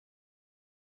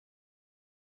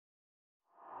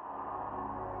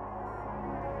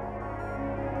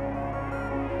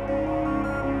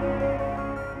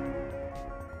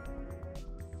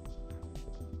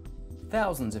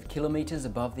Thousands of kilometers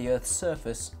above the Earth's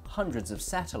surface, hundreds of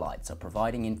satellites are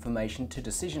providing information to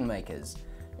decision makers,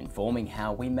 informing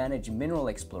how we manage mineral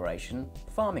exploration,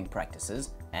 farming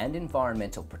practices, and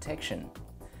environmental protection.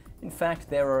 In fact,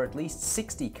 there are at least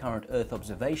 60 current Earth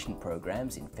observation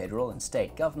programs in federal and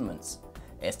state governments,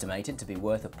 estimated to be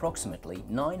worth approximately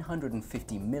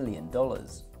 $950 million.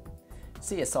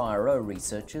 CSIRO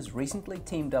researchers recently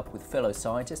teamed up with fellow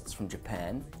scientists from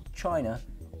Japan, China,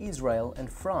 Israel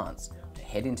and France to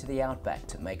head into the outback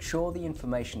to make sure the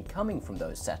information coming from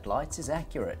those satellites is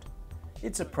accurate.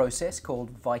 It's a process called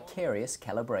vicarious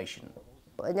calibration.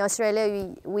 In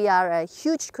Australia, we are a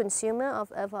huge consumer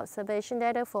of observation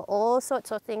data for all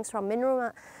sorts of things, from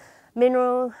mineral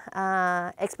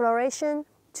exploration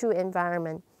to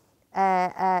environment.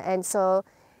 And so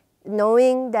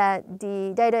knowing that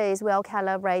the data is well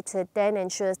calibrated then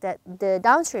ensures that the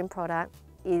downstream product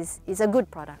is a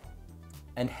good product.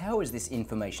 And how is this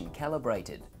information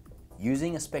calibrated?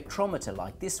 Using a spectrometer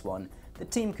like this one, the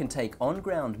team can take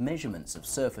on-ground measurements of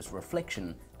surface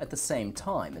reflection at the same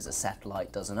time as a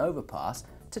satellite does an overpass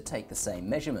to take the same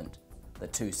measurement. The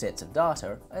two sets of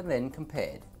data are then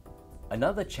compared.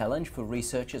 Another challenge for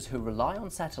researchers who rely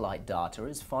on satellite data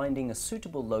is finding a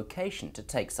suitable location to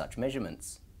take such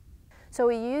measurements. So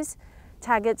we use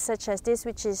targets such as this,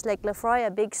 which is Lake Lefroy,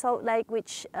 a big salt lake,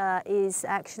 which is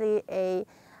actually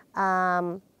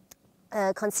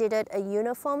considered a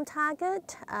uniform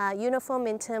target, uniform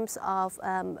in terms of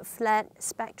flat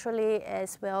spectrally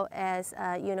as well as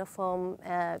uniform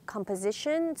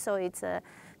composition. So it's a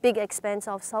big expanse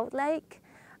of salt lake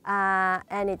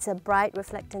and it's a bright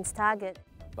reflectance target.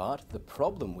 But the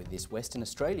problem with this Western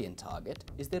Australian target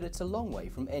is that it's a long way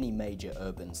from any major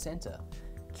urban centre.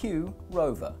 Cue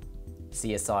rover.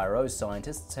 CSIRO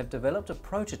scientists have developed a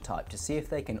prototype to see if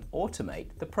they can automate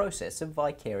the process of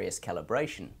vicarious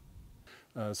calibration.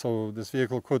 So this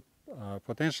vehicle could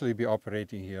potentially be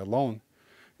operating here alone,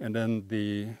 and then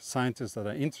the scientists that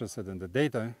are interested in the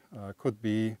data could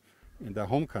be in their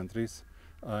home countries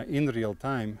in real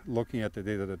time looking at the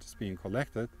data that is being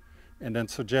collected and then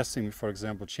suggesting, for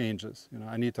example, changes.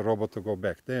 I need a robot to go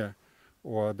back there,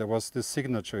 or there was this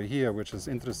signature here which is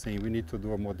interesting, we need to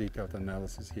do a more detailed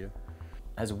analysis here.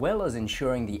 As well as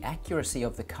ensuring the accuracy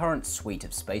of the current suite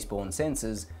of spaceborne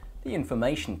sensors, the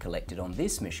information collected on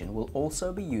this mission will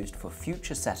also be used for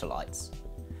future satellites.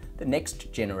 The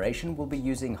next generation will be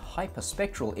using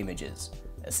hyperspectral images,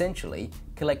 essentially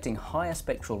collecting higher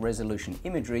spectral resolution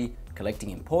imagery, collecting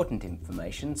important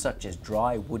information such as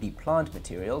dry woody plant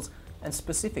materials and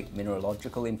specific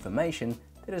mineralogical information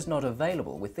that is not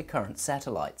available with the current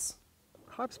satellites.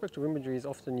 Hyperspectral imagery is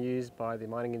often used by the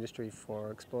mining industry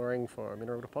for exploring for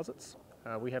mineral deposits.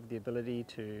 We have the ability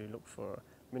to look for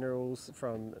minerals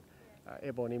from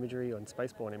airborne imagery and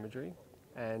spaceborne imagery,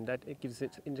 and that it gives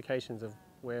it indications of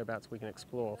whereabouts we can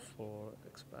explore for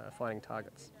finding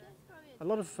targets. A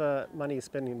lot of money is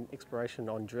spent in exploration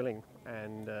on drilling,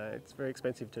 and it's very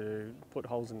expensive to put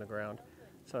holes in the ground.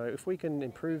 So if we can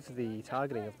improve the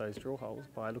targeting of those drill holes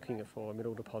by looking for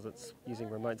mineral deposits using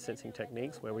remote sensing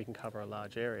techniques where we can cover a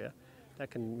large area,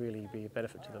 that can really be a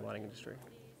benefit to the mining industry.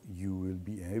 You will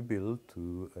be able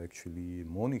to actually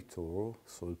monitor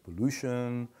soil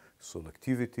pollution, soil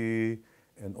activity,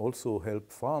 and also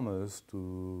help farmers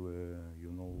to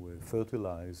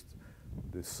fertilize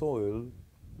the soil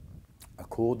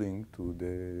according to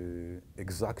the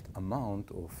exact amount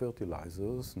of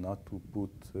fertilizers, not to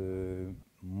put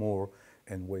more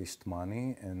and waste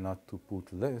money, and not to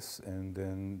put less and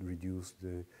then reduce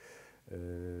the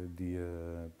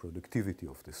productivity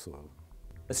of the soil.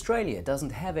 Australia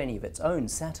doesn't have any of its own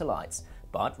satellites,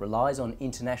 but relies on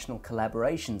international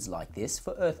collaborations like this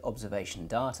for Earth observation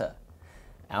data.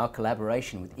 Our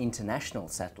collaboration with international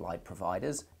satellite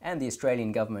providers and the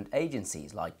Australian government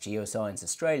agencies like Geoscience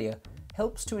Australia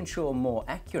helps to ensure more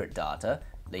accurate data,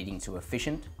 leading to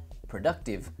efficient,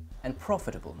 productive and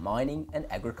profitable mining and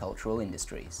agricultural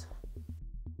industries.